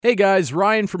Hey guys,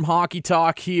 Ryan from Hockey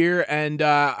Talk here, and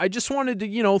I just wanted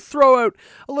to, throw out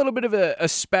a little bit of a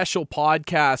special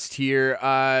podcast here.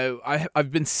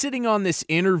 I've been sitting on this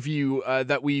interview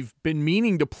that we've been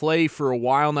meaning to play for a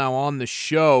while now on the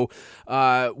show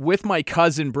with my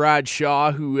cousin Brad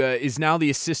Shaw, who is now the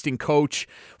assistant coach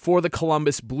for the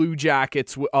Columbus Blue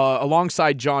Jackets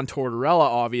alongside John Tortorella,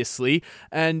 obviously.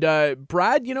 And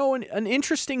Brad, an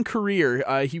interesting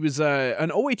career. He was an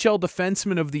OHL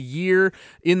Defenseman of the Year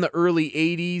in the early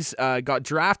 80s, got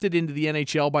drafted into the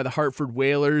NHL by the Hartford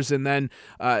Whalers, and then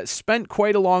spent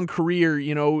quite a long career,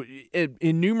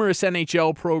 in numerous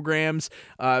NHL programs,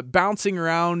 bouncing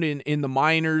around in the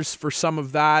minors for some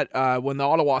of that. When the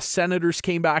Ottawa Senators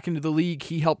came back into the league,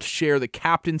 he helped share the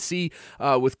captaincy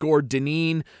with Gord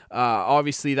Dineen.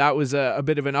 Obviously, that was a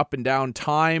bit of an up and down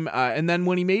time. And then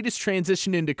when he made his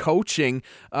transition into coaching,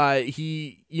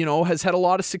 he has had a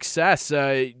lot of success.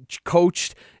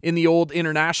 Coached in the old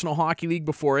International Hockey League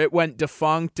before it went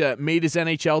defunct, made his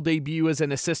NHL debut as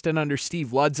an assistant under Steve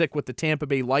Ludzik with the Tampa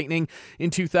Bay Lightning in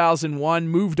 2001,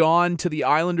 moved on to the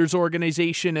Islanders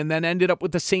organization, and then ended up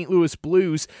with the St. Louis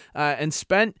Blues, and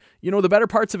spent, the better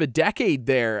parts of a decade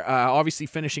there, obviously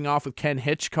finishing off with Ken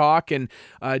Hitchcock, and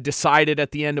decided at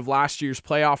the end of last year's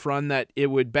playoff run that it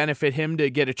would benefit him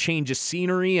to get a change of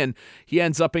scenery, and he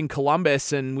ends up in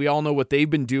Columbus, and we all know what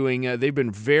they've been doing. They've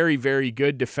been very, very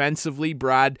good defensively.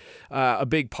 Brad, a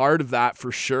big part of that for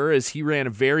sure, as he ran a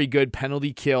very good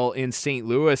penalty kill in St.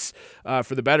 Louis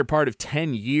for the better part of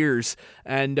 10 years.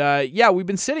 And we've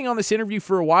been sitting on this interview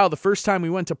for a while. The first time we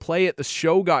went to play it, the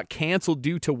show got canceled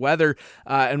due to weather,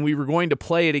 and we were going to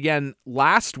play it again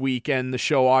last week, and the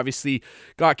show obviously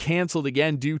got canceled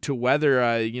again due to weather.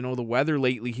 The weather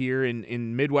lately here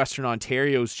in Midwestern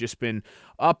Ontario has just been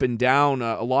up and down,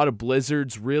 a lot of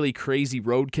blizzards, really crazy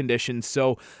road conditions.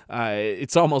 So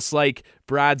it's almost like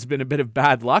Brad's been a bit of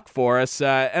bad luck for us.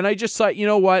 And I just thought,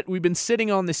 we've been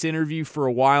sitting on this interview for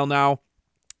a while now.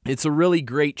 It's a really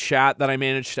great chat that I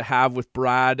managed to have with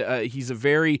Brad. He's a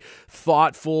very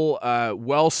thoughtful,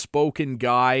 well-spoken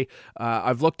guy.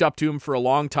 I've looked up to him for a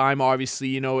long time.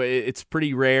 Obviously, it's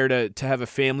pretty rare to have a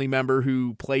family member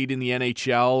who played in the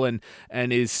NHL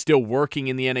and is still working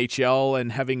in the NHL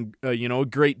and having, a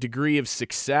great degree of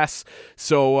success.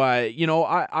 So,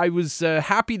 I was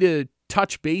happy to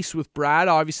touch base with Brad.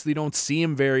 Obviously don't see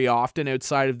him very often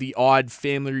outside of the odd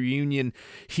family reunion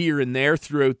here and there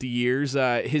throughout the years.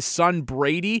 His son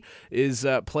Brady is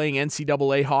playing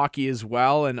NCAA hockey as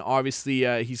well, and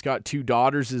obviously he's got two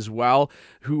daughters as well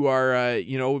who are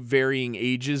varying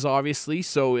ages, obviously.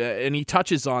 So and he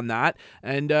touches on that.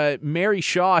 And Mary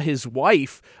Shaw, his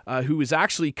wife, who is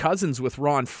actually cousins with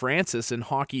Ron Francis, and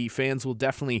hockey fans will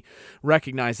definitely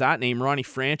recognize that name. Ronnie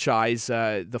Franchise,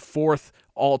 the fourth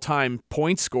all-time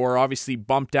point scorer, obviously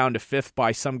bumped down to fifth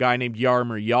by some guy named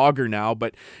Jaromir Jagr now.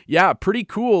 But yeah, pretty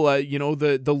cool,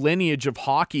 the lineage of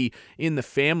hockey in the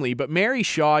family. But Mary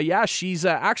Shaw, she's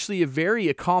actually a very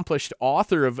accomplished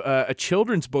author of a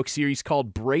children's book series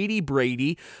called Brady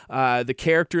Brady. The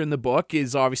character in the book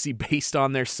is obviously based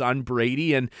on their son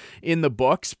Brady, and in the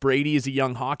books, Brady is a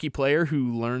young hockey player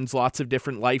who learns lots of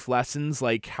different life lessons,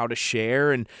 like how to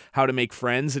share and how to make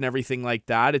friends and everything like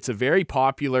that. It's a very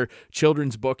popular children's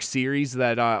book series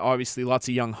that obviously lots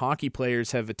of young hockey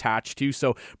players have attached to.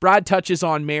 So Brad touches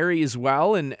on Mary as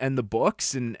well, and the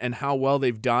books and how well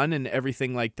they've done and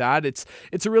everything like that. It's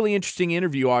a really interesting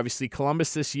interview. Obviously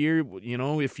Columbus this year,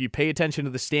 if you pay attention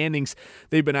to the standings,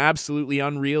 they've been absolutely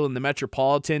unreal in the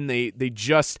Metropolitan. They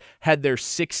just had their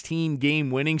 16-game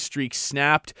winning streak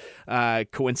snapped,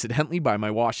 coincidentally, by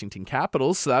my Washington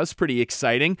Capitals, so that was pretty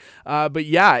exciting. But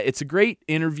yeah, it's a great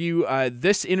interview.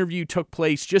 This interview took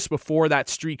place just before that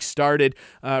streak started,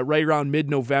 right around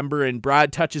mid-November, and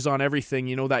Brad touches on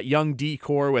everything, that young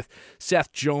D-core with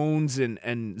Seth Jones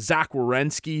and Zach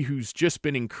Werenski, who's just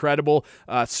been incredible,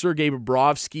 Sergei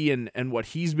Bobrovsky and what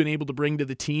he's been able to bring to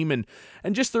the team, and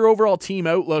just their overall team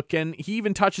outlook. And he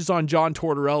even touches on John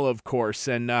Tortorella, of course,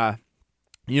 and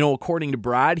according to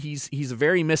Brad, he's a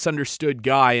very misunderstood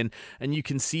guy, and you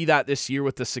can see that this year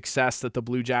with the success that the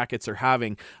Blue Jackets are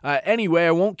having. Anyway,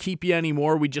 I won't keep you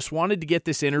anymore. We just wanted to get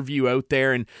this interview out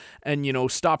there and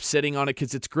stop sitting on it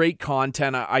because it's great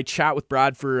content. I chat with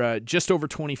Brad for just over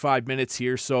 25 minutes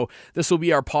here, so this will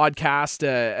be our podcast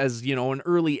as an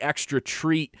early extra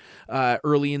treat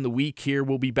early in the week here.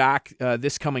 We'll be back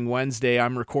this coming Wednesday.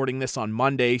 I'm recording this on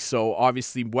Monday, so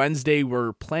obviously Wednesday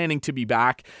we're planning to be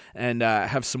back and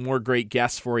have some more great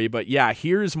guests for you. But yeah,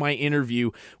 here's my interview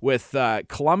with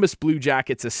Columbus Blue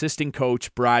Jackets assistant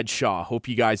coach Brad Shaw. Hope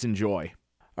you guys enjoy.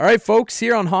 All right, folks,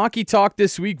 here on Hockey Talk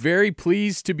this week, very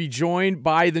pleased to be joined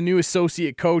by the new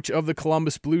associate coach of the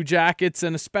Columbus Blue Jackets,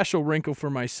 and a special wrinkle for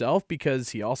myself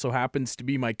because he also happens to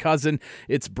be my cousin.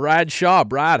 It's Brad Shaw.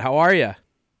 Brad, how are you?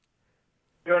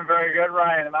 Doing very good,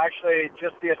 Ryan. I'm actually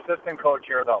just the assistant coach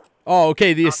here, though. Oh,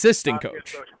 okay, the assistant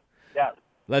coach. Yes.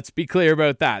 Let's be clear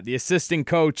about that. The assistant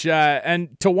coach,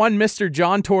 and to one Mr.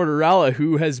 John Tortorella,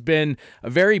 who has been a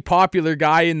very popular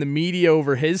guy in the media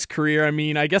over his career. I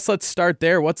mean, I guess let's start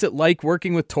there. What's it like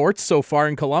working with Torts so far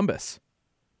in Columbus?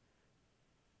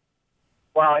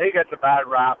 Well, he gets a bad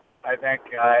rap. I think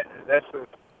this is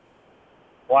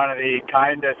one of the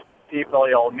kindest people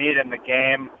you'll meet in the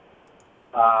game.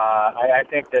 I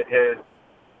think that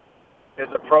his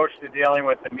approach to dealing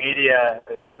with the media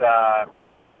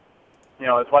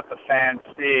is what the fans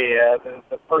see.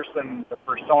 The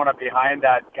persona behind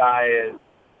that guy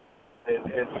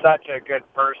is such a good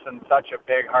person, such a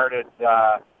big-hearted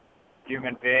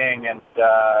human being, and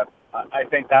I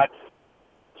think that's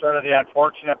sort of the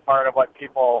unfortunate part of what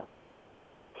people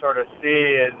sort of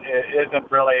see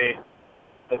isn't really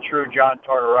the true John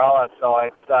Tortorella. So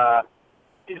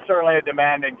he's certainly a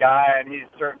demanding guy, and he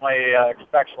certainly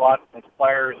expects a lot from his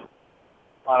players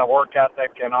on a work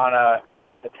ethic and on a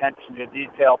attention to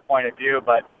detail point of view,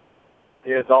 but he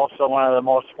is also one of the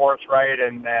most forthright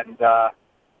and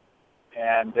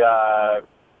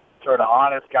sort of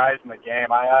honest guys in the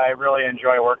game. I really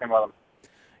enjoy working with him.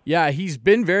 Yeah, he's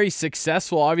been very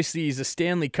successful. Obviously, he's a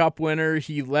Stanley Cup winner.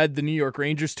 He led the New York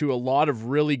Rangers to a lot of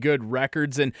really good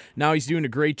records, and now he's doing a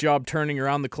great job turning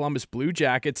around the Columbus Blue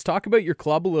Jackets. Talk about your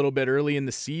club a little bit early in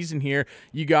the season here.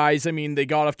 You guys, I mean, they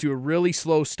got off to a really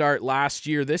slow start last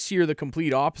year. This year, the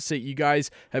complete opposite. You guys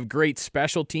have great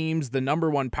special teams. The number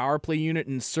one power play unit,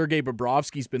 and Sergei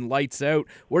Bobrovsky's been lights out.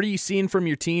 What are you seeing from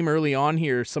your team early on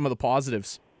here, some of the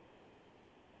positives?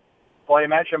 Well, you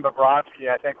mentioned Bobrovsky.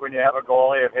 I think when you have a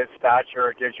goalie of his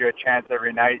stature, it gives you a chance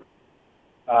every night.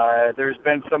 There's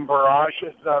been some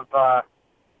barrages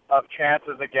of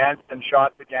chances against and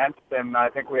shots against, and I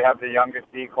think we have the youngest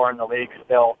D-corps in the league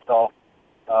still. So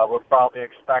we'll probably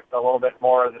expect a little bit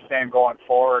more of the same going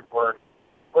forward.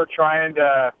 We're trying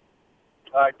to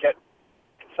get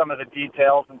some of the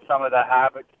details and some of the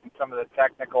habits and some of the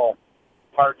technical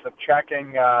parts of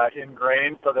checking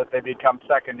ingrained so that they become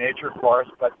second nature for us.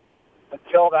 But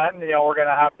until then, we're going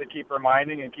to have to keep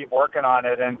reminding and keep working on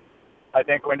it. And I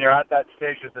think when you're at that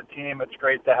stage as a team, it's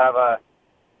great to have a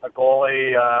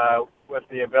goalie with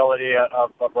the ability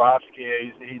of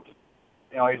Bobrovsky.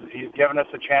 He's given us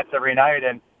a chance every night,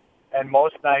 and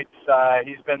most nights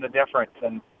he's been the difference.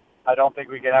 And I don't think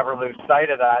we can ever lose sight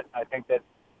of that. I think that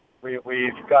we've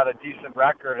got a decent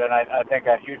record, and I think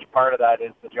a huge part of that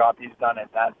is the job he's done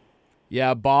at that.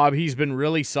 Yeah, Bob, he's been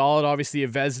really solid, obviously a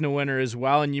Vezina winner as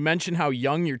well. And you mentioned how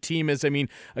young your team is. I mean,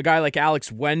 a guy like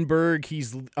Alex Wennberg,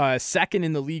 he's second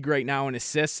in the league right now in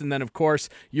assists. And then, of course,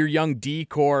 your young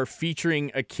D-corps featuring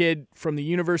a kid from the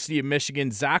University of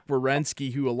Michigan, Zach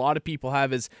Werenski, who a lot of people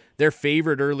have as their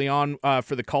favorite early on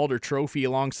for the Calder Trophy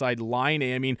alongside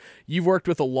Laine. I mean, you've worked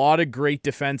with a lot of great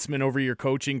defensemen over your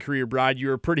coaching career, Brad.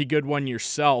 You're a pretty good one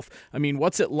yourself. I mean,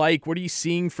 what's it like? What are you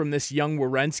seeing from this young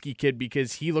Werenski kid?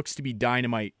 Because he looks to be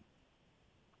dynamite.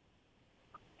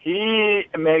 He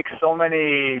makes so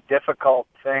many difficult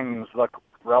things look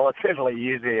relatively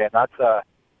easy, and that's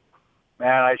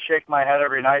I shake my head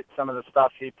every night some of the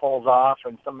stuff he pulls off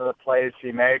and some of the plays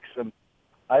he makes. And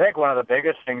I think one of the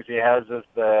biggest things he has is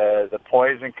the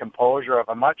poise and composure of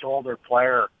a much older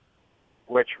player,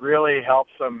 which really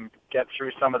helps him get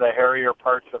through some of the hairier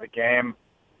parts of the game.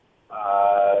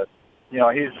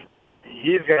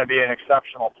 He's going to be an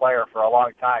exceptional player for a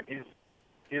long time.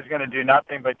 He's going to do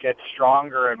nothing but get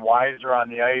stronger and wiser on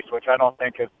the ice, which I don't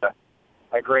think is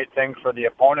a great thing for the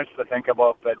opponents to think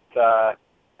about, but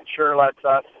it sure lets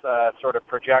us sort of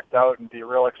project out and be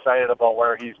real excited about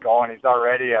where he's going. He's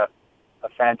already a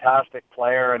fantastic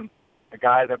player and a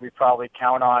guy that we probably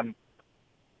count on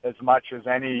as much as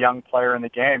any young player in the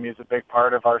game. He's a big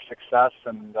part of our success,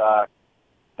 and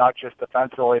not just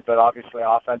defensively, but obviously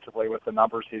offensively with the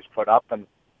numbers he's put up. And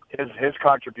his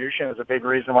contribution is a big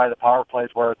reason why the power play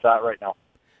is where it's at right now.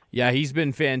 Yeah, he's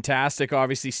been fantastic,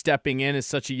 obviously stepping in as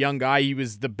such a young guy. He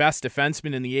was the best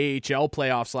defenseman in the AHL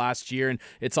playoffs last year, and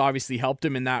it's obviously helped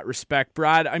him in that respect.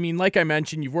 Brad, I mean, like I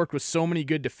mentioned, you've worked with so many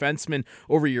good defensemen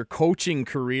over your coaching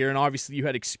career, and obviously you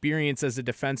had experience as a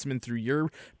defenseman through your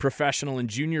professional and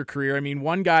junior career. I mean,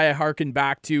 one guy I hearken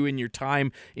back to in your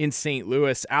time in St.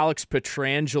 Louis, Alex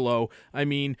Pietrangelo. I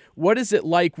mean, what is it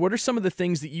like? What are some of the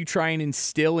things that you try and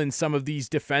instill in some of these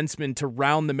defensemen to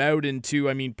round them out into,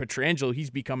 I mean, Pietrangelo, he's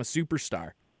become a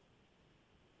superstar.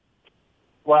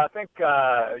 Well, I think,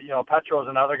 Petro is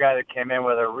another guy that came in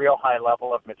with a real high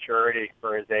level of maturity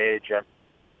for his age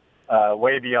and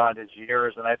way beyond his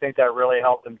years. And I think that really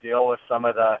helped him deal with some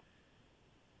of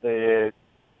the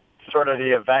sort of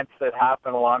the events that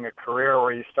happen along a career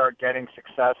where you start getting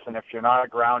success. And if you're not a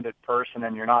grounded person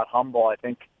and you're not humble, I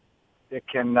think it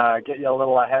can get you a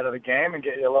little ahead of the game and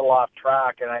get you a little off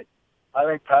track. And I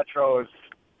think Petro's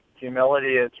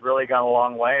humility has really gone a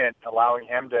long way in allowing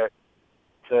him to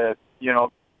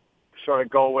sort of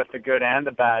go with the good and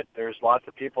the bad. There's lots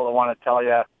of people that want to tell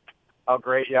you how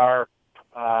great you are,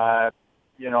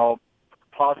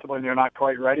 possibly you're not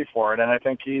quite ready for it. And I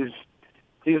think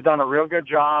he's done a real good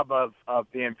job of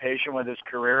being patient with his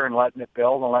career and letting it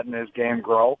build and letting his game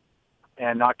grow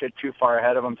and not get too far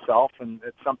ahead of himself. And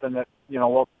it's something that,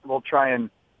 we'll try and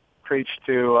preach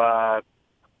to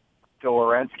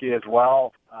Werenski as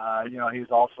well.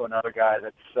 He's also another guy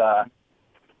that's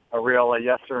a real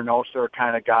yes sir, no sir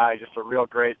kind of guy, just a real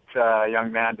great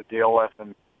young man to deal with.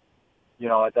 And,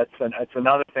 it's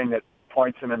another thing that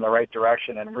points him in the right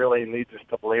direction and really leads us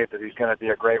to believe that he's going to be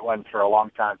a great one for a long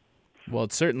time. Well,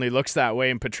 it certainly looks that way.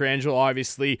 And Pietrangelo,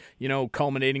 obviously,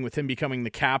 culminating with him becoming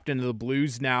the captain of the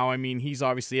Blues now. I mean, he's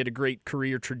obviously had a great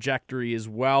career trajectory as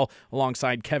well,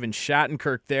 alongside Kevin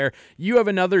Shattenkirk there. You have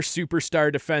another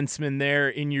superstar defenseman there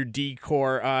in your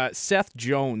D-core, Seth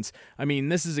Jones. I mean,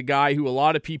 this is a guy who a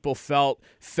lot of people felt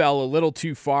fell a little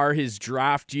too far his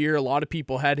draft year. A lot of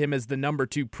people had him as the number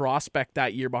 2 prospect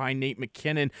that year behind Nate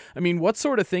McKinnon. I mean, what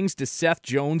sort of things does Seth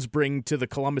Jones bring to the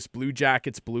Columbus Blue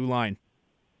Jackets blue line?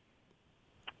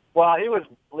 Well, he was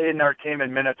leading our team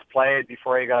in minutes played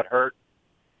before he got hurt.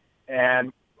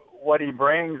 And what he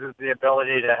brings is the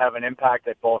ability to have an impact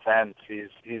at both ends.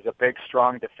 He's a big,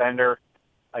 strong defender.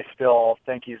 I still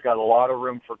think he's got a lot of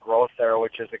room for growth there,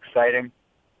 which is exciting.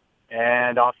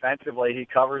 And offensively, he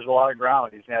covers a lot of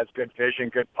ground. He has good vision,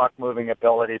 good puck-moving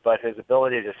ability, but his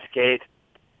ability to skate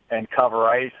and cover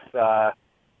ice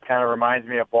kind of reminds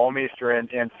me of Bouwmeester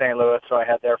in St. Louis, so I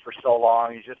had there for so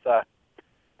long. He's just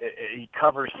he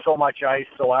covers so much ice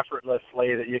so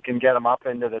effortlessly that you can get him up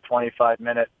into the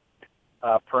 25-minute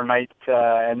per night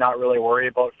and not really worry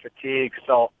about fatigue.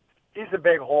 So he's a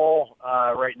big hole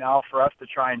right now for us to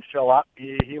try and fill up.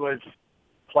 He was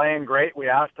playing great. We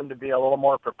asked him to be a little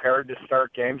more prepared to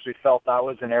start games. We felt that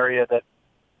was an area that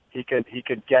he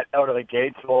could get out of the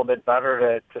gates a little bit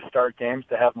better to start games,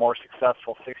 to have more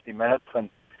successful 60 minutes.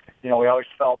 And we always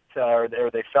felt, or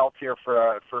they felt here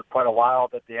for quite a while,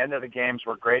 that the end of the games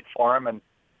were great for him, and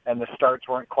the starts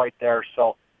weren't quite there.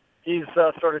 So he's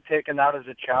sort of taken that as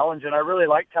a challenge, and I really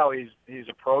liked how he's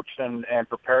approached and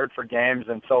prepared for games.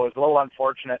 And so it was a little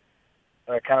unfortunate,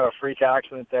 kind of a freak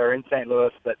accident there in St.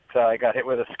 Louis, that he got hit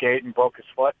with a skate and broke his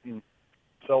foot. And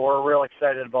so we're real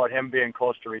excited about him being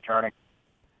close to returning.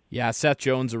 Yeah, Seth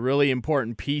Jones, a really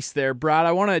important piece there. Brad,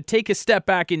 I want to take a step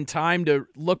back in time to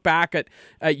look back at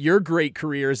your great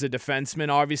career as a defenseman.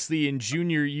 Obviously, in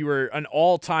junior, you were an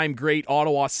all-time great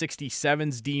Ottawa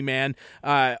 67s D-man.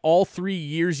 All 3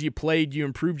 years you played, you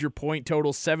improved your point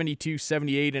total 72,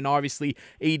 78, and obviously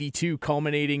 82,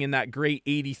 culminating in that great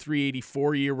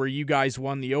 83-84 year where you guys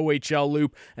won the OHL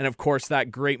Loop and, of course,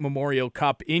 that great Memorial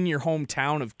Cup in your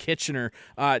hometown of Kitchener.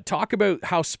 Talk about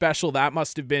how special that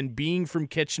must have been, being from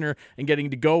Kitchener and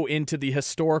getting to go into the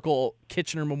historical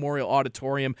Kitchener Memorial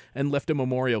Auditorium and lift a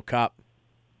Memorial Cup.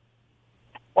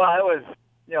 Well, it was,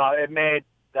 it made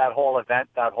that whole event,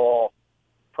 that whole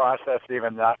process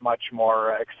even that much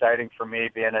more exciting for me,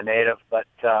 being a native. But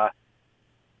I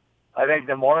think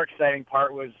the more exciting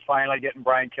part was finally getting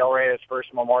Brian Kilrea his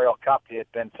first Memorial Cup. He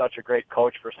had been such a great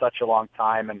coach for such a long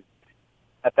time. And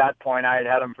at that point, I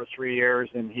had him for 3 years,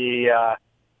 and he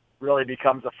really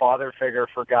becomes a father figure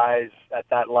for guys at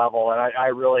that level. And I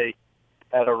really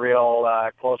had a real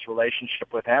close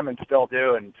relationship with him, and still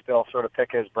do, and still sort of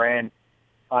pick his brain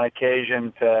on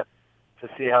occasion to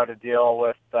see how to deal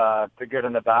with the good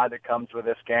and the bad that comes with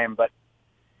this game. But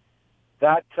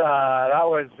that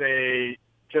was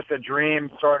just a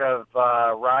dream sort of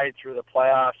ride through the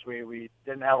playoffs. We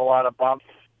didn't have a lot of bumps,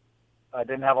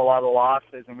 didn't have a lot of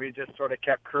losses, and we just sort of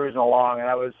kept cruising along. And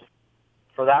that was,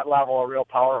 for that level, a real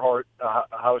powerhouse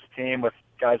team with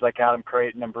guys like Adam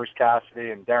Creighton and Bruce Cassidy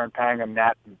and Darren Pangham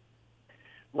net. And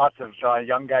lots of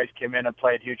young guys came in and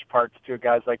played huge parts too.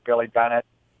 Guys like Billy Bennett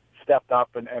stepped up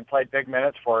and played big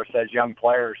minutes for us as young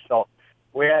players. So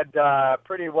we had a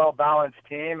pretty well-balanced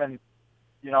team. And,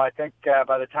 I think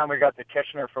by the time we got to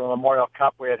Kitchener for the Memorial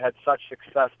Cup, we had such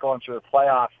success going through the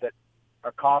playoffs that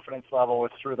our confidence level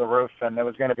was through the roof, and it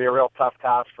was going to be a real tough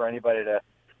task for anybody to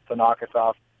knock us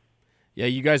off. Yeah,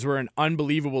 you guys were an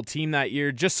unbelievable team that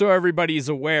year. Just so everybody's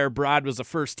aware, Brad was a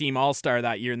first-team All-Star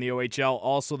that year in the OHL,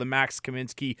 also the Max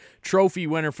Kaminsky Trophy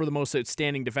winner for the most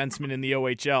outstanding defenseman in the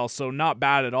OHL, so not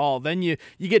bad at all. Then you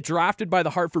get drafted by the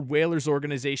Hartford Whalers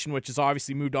organization, which has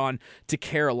obviously moved on to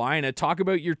Carolina. Talk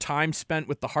about your time spent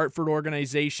with the Hartford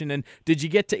organization, and did you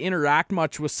get to interact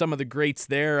much with some of the greats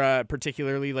there,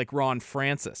 particularly like Ron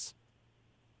Francis?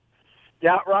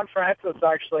 Yeah, Ron Francis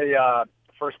actually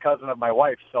first cousin of my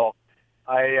wife, so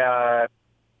I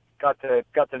got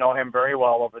to know him very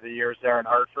well over the years there in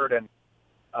Hartford, and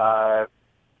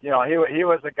he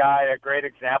was a great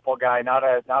example guy, not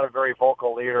a very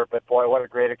vocal leader, but boy, what a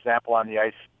great example on the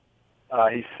ice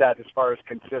he set as far as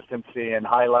consistency and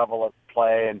high level of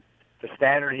play, and the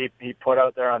standard he put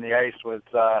out there on the ice was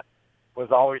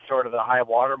always sort of the high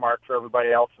watermark for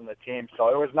everybody else in the team. So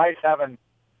it was nice having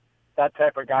that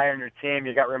type of guy on your team.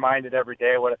 You got reminded every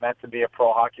day what it meant to be a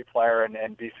pro hockey player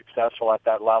and be successful at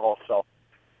that level. So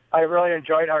I really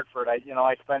enjoyed Hartford. I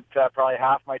spent probably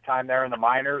half my time there in the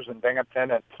minors in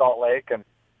Binghamton and Salt Lake, and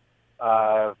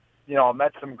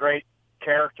met some great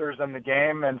characters in the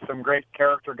game and some great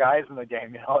character guys in the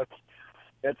game.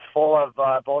 It's full of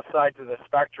both sides of the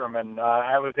spectrum, and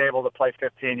I was able to play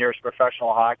 15 years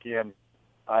professional hockey, and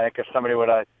I think if somebody would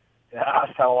have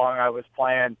asked how long I was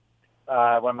playing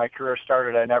when my career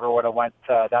started, I never would have went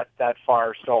that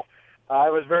far. So I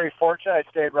was very fortunate. I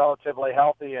stayed relatively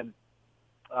healthy, and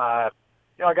I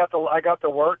got to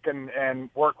work and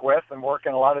work with and work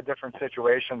in a lot of different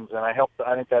situations, and I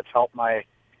think that's helped my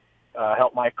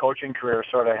coaching career,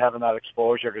 sort of having that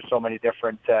exposure to so many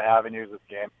different avenues of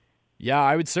the game. Yeah,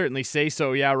 I would certainly say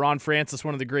so. Yeah, Ron Francis,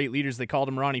 one of the great leaders. They called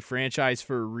him Ronnie Franchise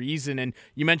for a reason. And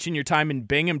you mentioned your time in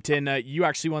Binghamton. You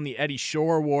actually won the Eddie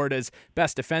Shore Award as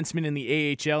best defenseman in the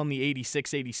AHL in the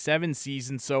 86-87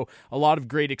 season. So a lot of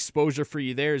great exposure for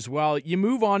you there as well. You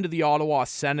move on to the Ottawa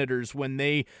Senators when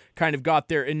they kind of got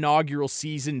their inaugural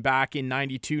season back in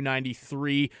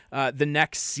 92-93. The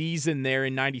next season there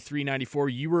in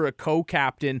 93-94, you were a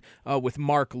co-captain with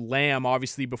Mark Lamb,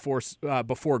 obviously before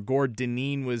Gord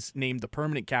Dineen was named the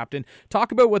permanent captain.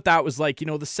 Talk about what that was like.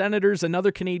 The Senators, another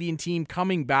Canadian team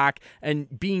coming back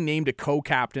and being named a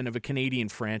co-captain of a Canadian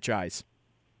franchise.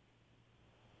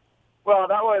 Well,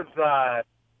 that was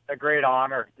a great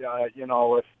honor.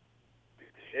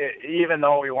 Even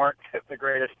though we weren't the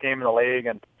greatest team in the league,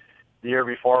 and the year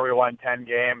before we won 10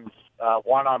 games,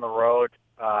 one on the road.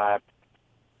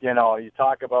 You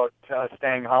talk about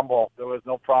staying humble. There was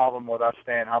no problem with us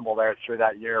staying humble there through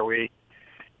that year. We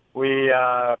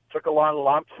took a lot of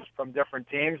lumps from different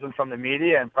teams and from the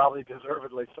media, and probably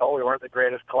deservedly so. We weren't the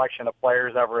greatest collection of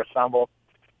players ever assembled.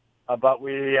 But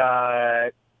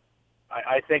I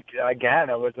think, again,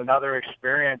 it was another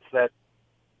experience that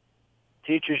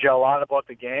teaches you a lot about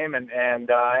the game. And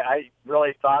I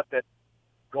really thought that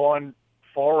going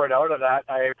forward out of that,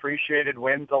 I appreciated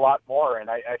wins a lot more. And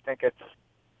I think it's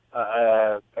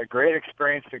a great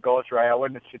experience to go through. I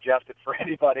wouldn't suggest it for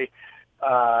anybody.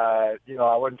 I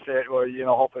wouldn't say it,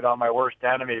 hope it on my worst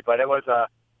enemy, but that was a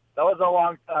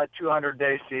long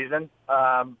 200-day season.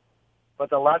 But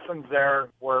the lessons there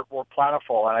were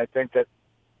plentiful, and I think that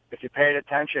if you paid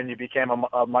attention, you became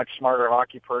a much smarter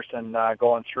hockey person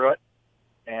going through it.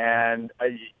 And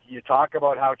you talk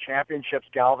about how championships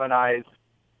galvanize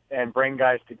and bring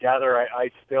guys together. I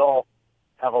still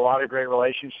have a lot of great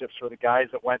relationships with the guys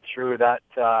that went through that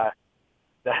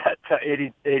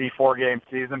 84 game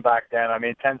season back then. I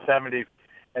mean,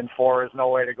 10-70-4 is no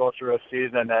way to go through a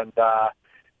season, and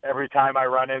every time I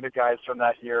run into guys from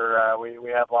that year,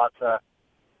 we have lots of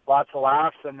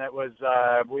laughs, and it was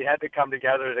we had to come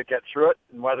together to get through it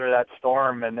and weather that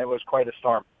storm, and it was quite a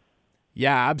storm.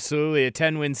 Yeah, absolutely. A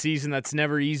 10-win season, that's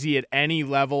never easy at any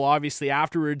level. Obviously,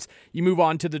 afterwards, you move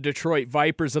on to the Detroit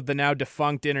Vipers of the now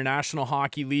defunct International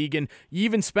Hockey League, and you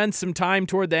even spent some time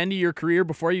toward the end of your career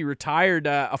before you retired,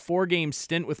 a 4-game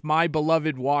stint with my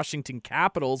beloved Washington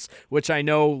Capitals, which I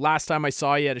know last time I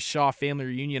saw you at a Shaw family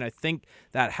reunion, I think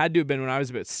that had to have been when I was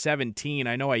about 17.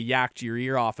 I know I yacked your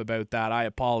ear off about that. I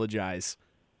apologize.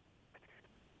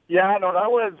 Yeah, no, that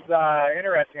was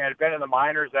interesting. I'd been in the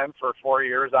minors then for 4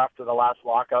 years after the last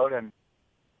lockout, and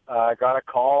got a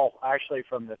call actually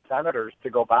from the Senators to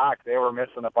go back. They were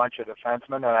missing a bunch of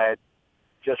defensemen, and I had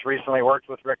just recently worked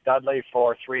with Rick Dudley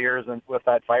for 3 years with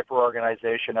that Viper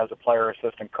organization as a player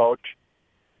assistant coach.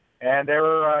 And they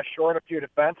were short a few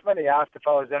defensemen. He asked if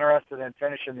I was interested in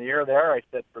finishing the year there. I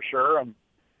said for sure, and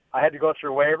I had to go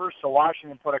through waivers, so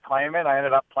Washington put a claim in. I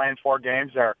ended up playing 4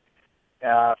 games there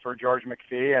for George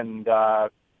McPhee, and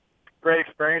great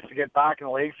experience to get back in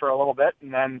the league for a little bit.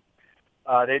 And then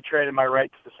they traded my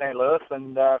rights to St. Louis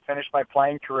and finished my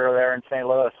playing career there in St.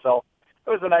 Louis. So it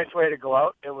was a nice way to go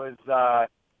out. It was,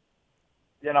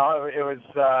 it was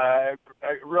a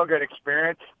real good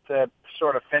experience to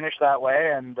sort of finish that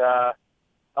way and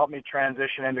help me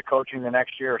transition into coaching the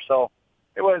next year. So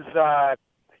it was,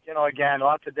 again,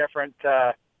 lots of different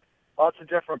paths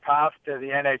to the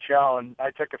NHL, and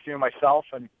I took a few myself,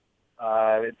 and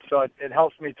it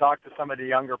helps me talk to some of the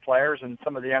younger players and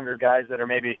some of the younger guys that are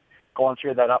maybe going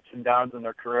through that ups and downs in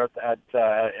their career at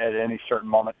any certain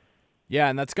moment. Yeah,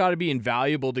 and that's got to be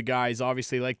invaluable to guys,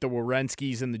 obviously, like the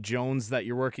Werenskis and the Jones that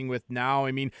you're working with now.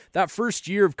 I mean, that first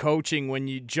year of coaching when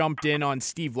you jumped in on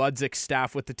Steve Ludzik's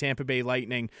staff with the Tampa Bay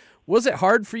Lightning, was it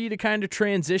hard for you to kind of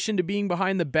transition to being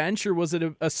behind the bench, or was it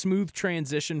a smooth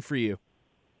transition for you?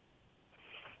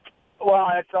 Well,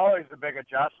 it's always a big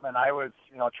adjustment. I was,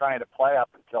 trying to play up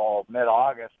until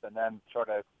mid-August and then sort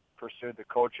of pursued the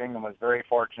coaching and was very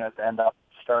fortunate to end up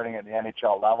starting at the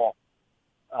NHL level.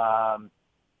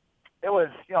 It was,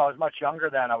 I was much younger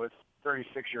then. I was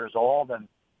 36 years old. And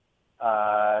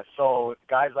so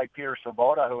guys like Peter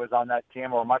Svoboda, who was on that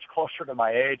team, were much closer to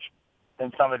my age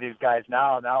than some of these guys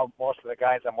now. Now most of the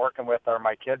guys I'm working with are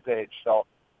my kids' age. So,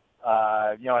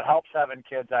 it helps having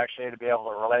kids actually to be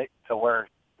able to relate to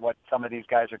what some of these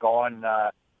guys are going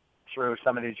through,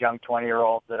 some of these young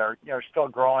 20-year-olds that are, still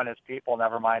growing as people,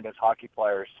 never mind as hockey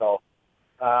players. So,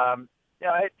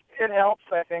 it helps,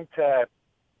 I think, to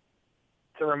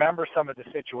remember some of the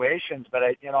situations, but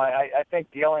I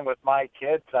think dealing with my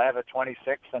kids, I have a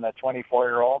 26 and a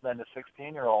 24-year-old and a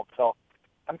 16-year-old, so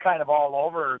I'm kind of all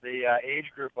over the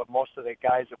age group of most of the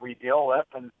guys that we deal with,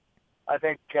 and I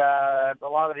think a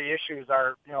lot of the issues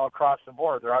are, across the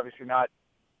board. They're obviously not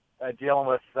dealing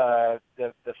with the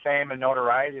fame and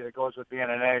notoriety that goes with being an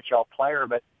NHL player,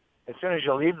 but as soon as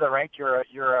you leave the rink, you're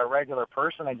a regular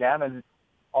person again, and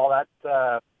all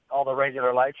that. All the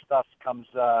regular life stuff comes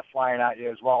flying at you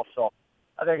as well. So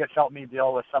I think it's helped me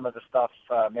deal with some of the stuff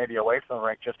maybe away from the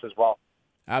rink just as well.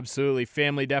 Absolutely.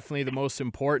 Family definitely the most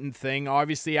important thing.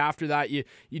 Obviously, after that, you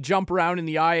jump around in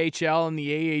the IHL and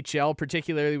the AHL,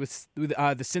 particularly with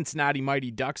the Cincinnati Mighty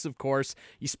Ducks, of course.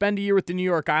 You spend a year with the New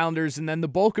York Islanders, and then the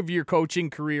bulk of your coaching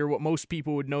career, what most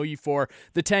people would know you for,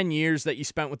 the 10 years that you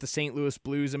spent with the St. Louis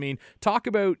Blues. I mean, talk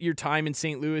about your time in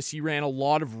St. Louis. You ran a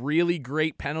lot of really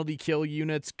great penalty kill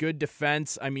units, good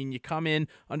defense. I mean, you come in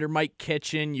under Mike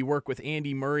Kitchen. You work with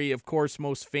Andy Murray, of course,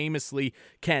 most famously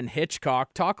Ken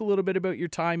Hitchcock. Talk a little bit about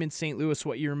your time in St. Louis,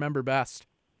 what you remember best.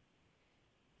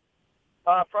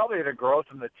 Probably the growth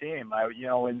in the team.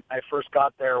 When I first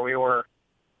got there, we were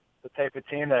the type of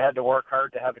team that had to work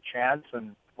hard to have a chance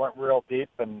and weren't real deep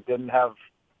and didn't have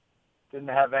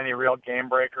any real game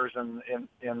breakers in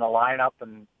the lineup.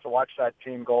 And to watch that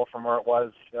team go from where it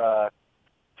was to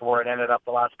where it ended up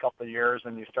the last couple of years,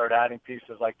 and you start adding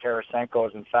pieces like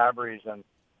Tarasenko's and Fabry's and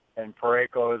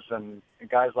Parayko's and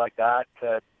guys like that,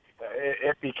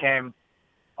 it became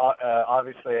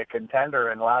obviously a contender,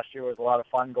 and last year was a lot of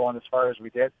fun going as far as we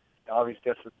did.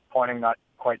 Obviously disappointing not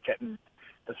quite getting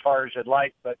as far as you'd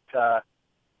like, but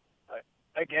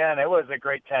again, it was a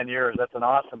great 10 years. That's an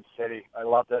awesome city. I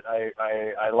loved it.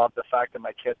 I loved the fact that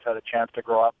my kids had a chance to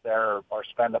grow up there or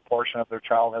spend a portion of their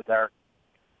childhood there.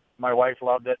 My wife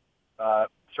loved it.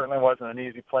 Certainly wasn't an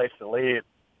easy place to leave.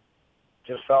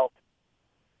 Just felt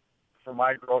for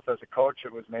my growth as a coach,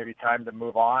 it was maybe time to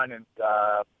move on, and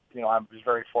I was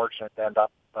very fortunate to end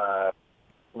up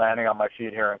landing on my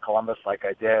feet here in Columbus like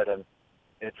I did. And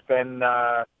it's been,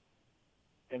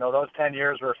 those 10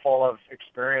 years were full of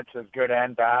experiences, good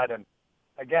and bad. And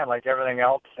again, like everything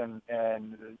else, and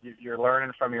you're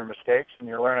learning from your mistakes and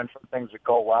you're learning from things that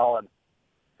go well. And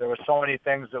there were so many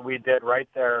things that we did right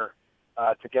there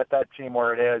to get that team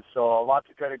where it is. So lots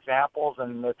of good examples,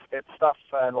 and it's stuff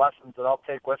and lessons that I'll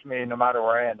take with me no matter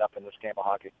where I end up in this game of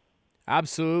hockey.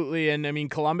 Absolutely, and I mean,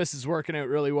 Columbus is working out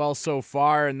really well so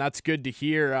far, and that's good to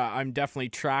hear. I'm definitely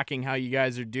tracking how you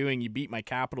guys are doing. You beat my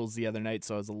Capitals the other night,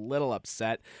 so I was a little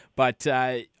upset. But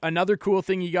another cool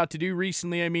thing you got to do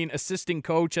recently, I mean, assistant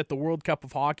coach at the World Cup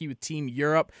of Hockey with Team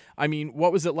Europe. I mean,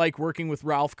 what was it like working with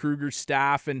Ralph Kruger's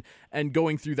staff and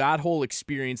going through that whole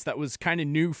experience that was kind of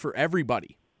new for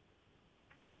everybody?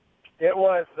 It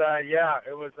was,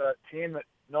 it was a team that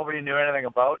nobody knew anything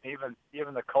about.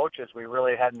 Even the coaches, we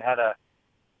really hadn't had a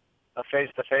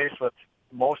face-to-face with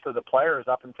most of the players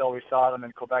up until we saw them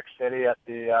in Quebec City at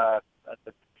the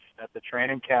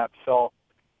training camp. So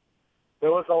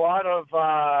there was a lot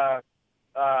of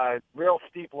real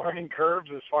steep learning curves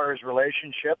as far as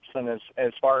relationships and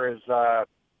as far as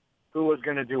who was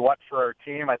going to do what for our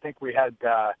team. I think we had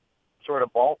sort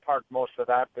of ballpark most of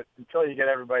that, but until you get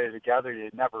everybody together, you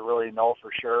never really know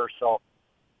for sure. So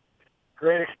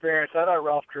great experience. I thought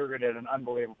Ralph Kruger did an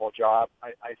unbelievable job.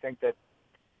 I think that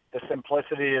the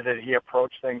simplicity that he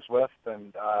approached things with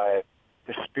and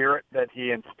the spirit that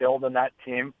he instilled in that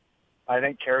team, I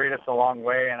think carried us a long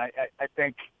way. And I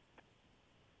think,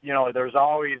 there's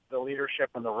always the leadership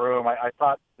in the room. I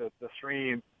thought that the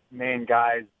three main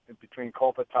guys between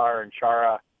Kopitar and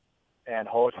Chara and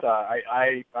Hossa,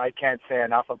 I can't say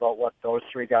enough about what those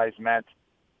three guys meant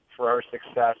for our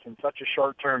success in such a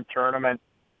short-term tournament.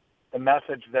 The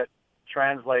message that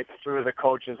translates through the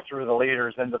coaches, through the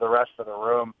leaders, into the rest of the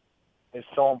room is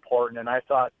so important. And I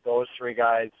thought those three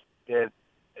guys did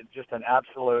just an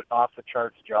absolute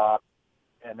off-the-charts job,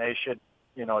 and they should,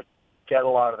 get a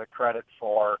lot of the credit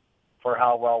for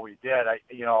how well we did. I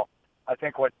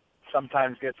think what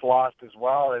sometimes gets lost as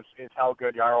well is how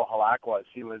good Jaro Halak was.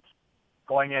 He was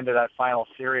going into that final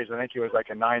series, I think he was like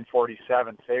a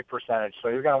 947 save percentage. So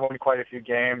you're going to win quite a few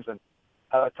games and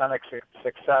have a ton of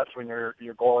success when your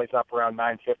goalie's up around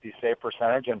 950 save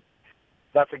percentage. And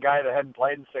that's a guy that hadn't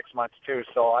played in 6 months too.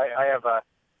 So I have a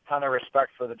ton of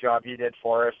respect for the job he did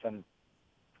for us. And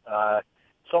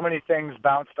so many things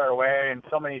bounced our way, and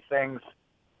so many things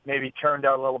maybe turned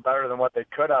out a little better than what they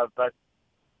could have. But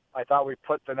I thought we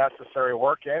put the necessary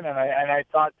work in, and I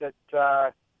thought that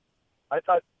the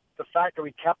fact that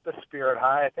we kept the spirit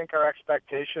high, I think our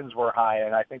expectations were high,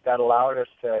 and I think that allowed us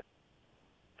to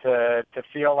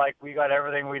feel like we got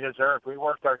everything we deserved. We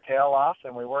worked our tail off,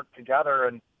 and we worked together,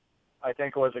 and I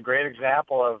think it was a great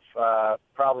example of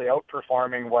probably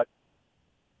outperforming what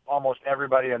almost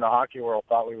everybody in the hockey world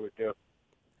thought we would do.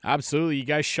 Absolutely. You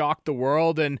guys shocked the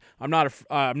world, and I'm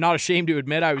not ashamed to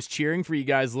admit I was cheering for you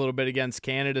guys a little bit against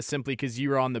Canada simply because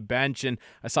you were on the bench, and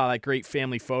I saw that great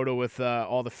family photo with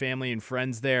all the family and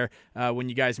friends there when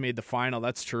you guys made the final.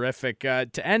 That's terrific.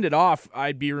 To end it off,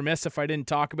 I'd be remiss if I didn't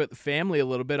talk about the family a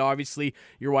little bit. Obviously,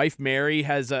 your wife Mary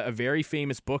has a very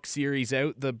famous book series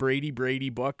out, the Brady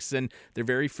books, and they're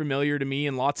very familiar to me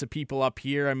and lots of people up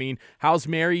here. I mean, how's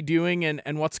Mary doing,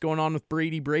 and what's going on with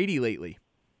Brady lately?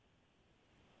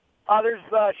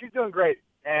 She's doing great,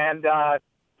 and they're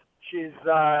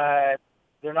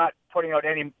not putting out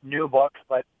any new books,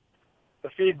 but the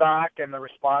feedback and the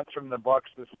response from the books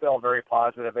is still very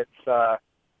positive. It's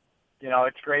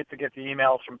it's great to get the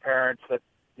emails from parents that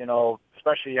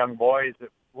especially young boys that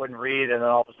wouldn't read and then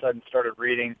all of a sudden started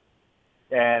reading,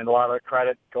 and a lot of the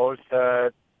credit goes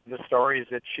to the stories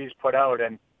that she's put out,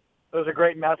 and there's a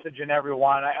great message in every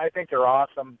one. I think they're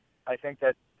awesome. I think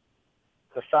that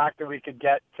the fact that we could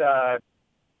get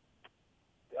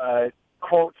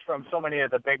quotes from so many of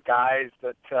the big guys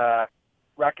that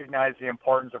recognize the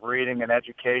importance of reading and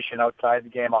education outside the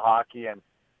game of hockey, and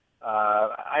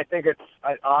I think it's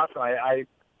awesome. I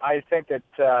think that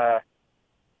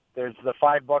there's the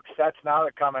 5-book sets now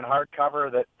that come in hardcover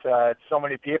that so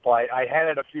many people. I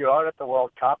handed a few out at the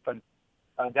World Cup, and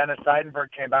Dennis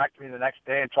Seidenberg came back to me the next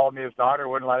day and told me his daughter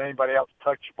wouldn't let anybody else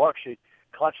touch the book. She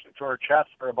clutched it to her chest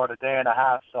for about a day and a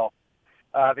half. So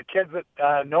the kids that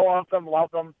know of them love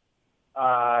them.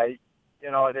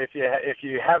 If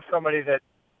you have somebody that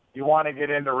you want to get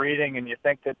into reading and you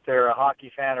think that they're a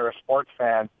hockey fan or a sports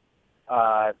fan,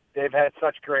 they've had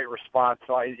such great response.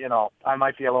 So I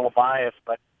might be a little biased,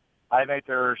 but I think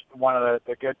there's one of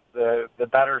the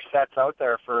better sets out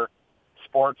there for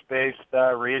sports-based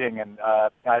reading, and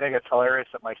I think it's hilarious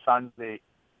that my son's the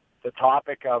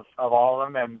topic of all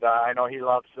of them, and I know he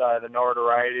loves the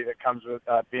notoriety that comes with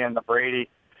being the Brady,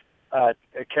 a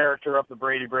character of the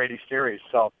Brady series.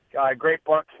 So great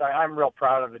books. I'm real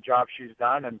proud of the job she's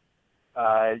done, and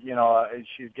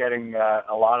she's getting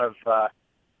a lot of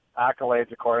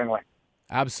accolades accordingly.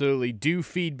 Absolutely. Do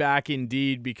feedback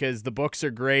indeed, because the books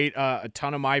are great. A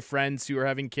ton of my friends who are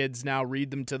having kids now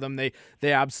read them to them. They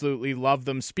absolutely love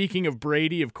them. Speaking of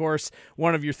Brady, of course,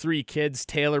 one of your 3 kids,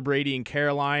 Taylor, Brady, and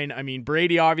Caroline. I mean,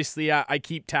 Brady, obviously, I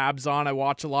keep tabs on. I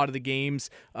watch a lot of the games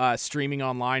streaming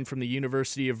online from the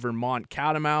University of Vermont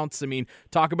Catamounts. I mean,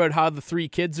 talk about how the 3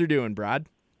 kids are doing, Brad.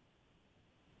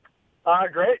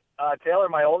 Great. Taylor,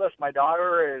 my oldest, my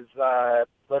daughter, is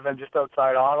living just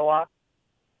outside Ottawa.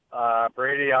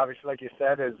 Brady, obviously, like you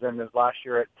said, is in his last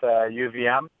year at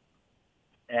UVM.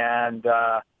 And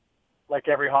like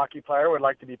every hockey player, would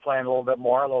like to be playing a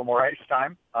little more ice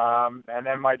time. And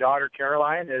then my daughter,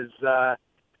 Caroline, is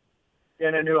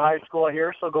in a new high school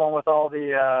here, so going with all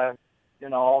the,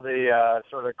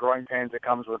 sort of growing pains that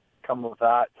come with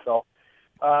that. So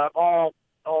all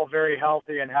very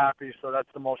healthy and happy, so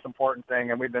that's the most important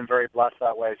thing, and we've been very blessed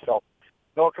that way. So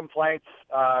no complaints,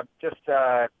 just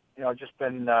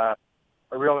been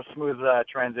real smooth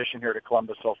transition here to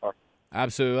Columbus so far.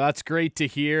 Absolutely. That's great to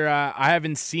hear. I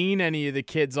haven't seen any of the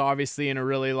kids, obviously, in a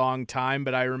really long time,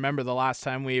 but I remember the last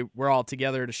time we were all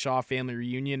together at a Shaw family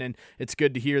reunion, and it's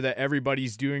good to hear that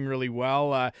everybody's doing really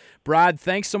well. Brad,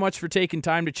 thanks so much for taking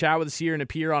time to chat with us here and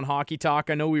appear on Hockey Talk.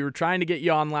 I know we were trying to get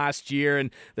you on last year,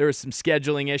 and there was some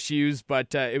scheduling issues,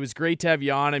 but it was great to have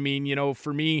you on. I mean,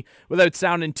 for me, without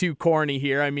sounding too corny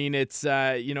here, I mean, it's,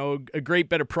 a great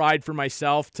bit of pride for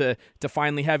myself to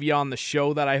finally have you on the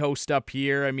show that I host up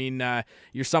here. I mean,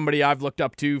 you're somebody I've looked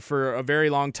up to for a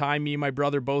very long time. Me and my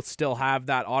brother both still have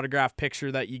that autographed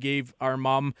picture that you gave our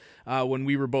mom when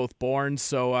we were both born.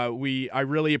 So I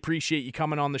really appreciate you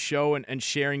coming on the show and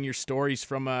sharing your stories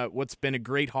from what's been a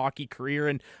great hockey career.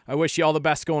 And I wish you all the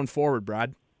best going forward,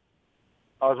 Brad.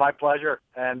 Oh, it was my pleasure,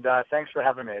 and thanks for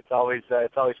having me. It's always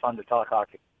fun to talk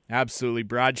hockey. Absolutely.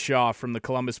 Brad Shaw from the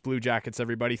Columbus Blue Jackets,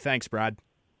 everybody. Thanks, Brad.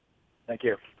 Thank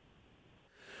you.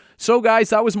 So, guys,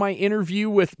 that was my interview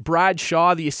with Brad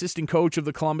Shaw, the assistant coach of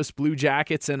the Columbus Blue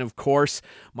Jackets, and, of course,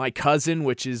 my cousin,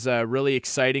 which is really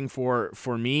exciting for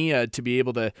me to be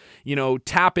able to,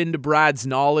 tap into Brad's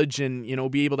knowledge and,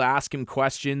 be able to ask him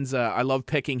questions. I love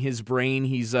picking his brain.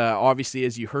 He's obviously,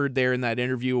 as you heard there in that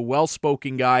interview, a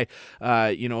well-spoken guy,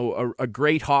 a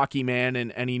great hockey man,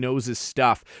 and he knows his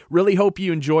stuff. Really hope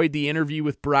you enjoyed the interview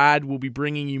with Brad. We'll be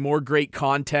bringing you more great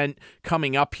content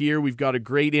coming up here. We've got a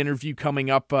great interview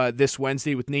coming up this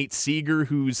Wednesday with Nate Seeger,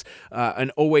 who's an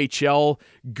OHL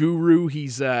guru.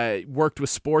 He's worked with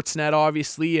Sportsnet,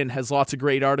 obviously, and has lots of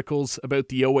great articles about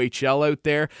the OHL out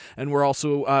there. And we're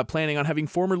also planning on having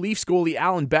former Leafs goalie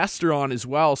Alan Bester on as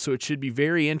well, so it should be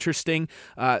very interesting.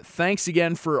 Thanks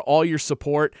again for all your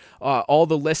support, all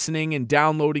the listening and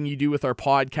downloading you do with our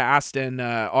podcast, and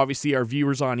obviously our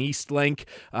viewers on Eastlink.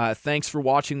 Thanks for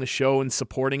watching the show and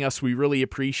supporting us. We really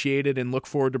appreciate it and look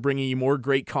forward to bringing you more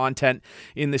great content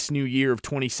in this new year of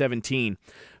 2017.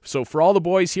 So for all the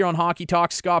boys here on Hockey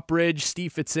Talk, Scott Bridge,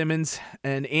 Steve Fitzsimmons,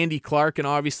 and Andy Clark, and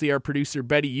obviously our producer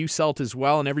Betty Uselt as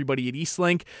well, and everybody at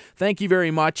Eastlink, thank you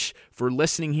very much for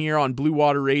listening here on Blue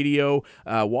Water Radio,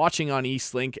 watching on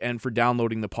Eastlink, and for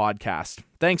downloading the podcast.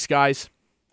 Thanks, guys.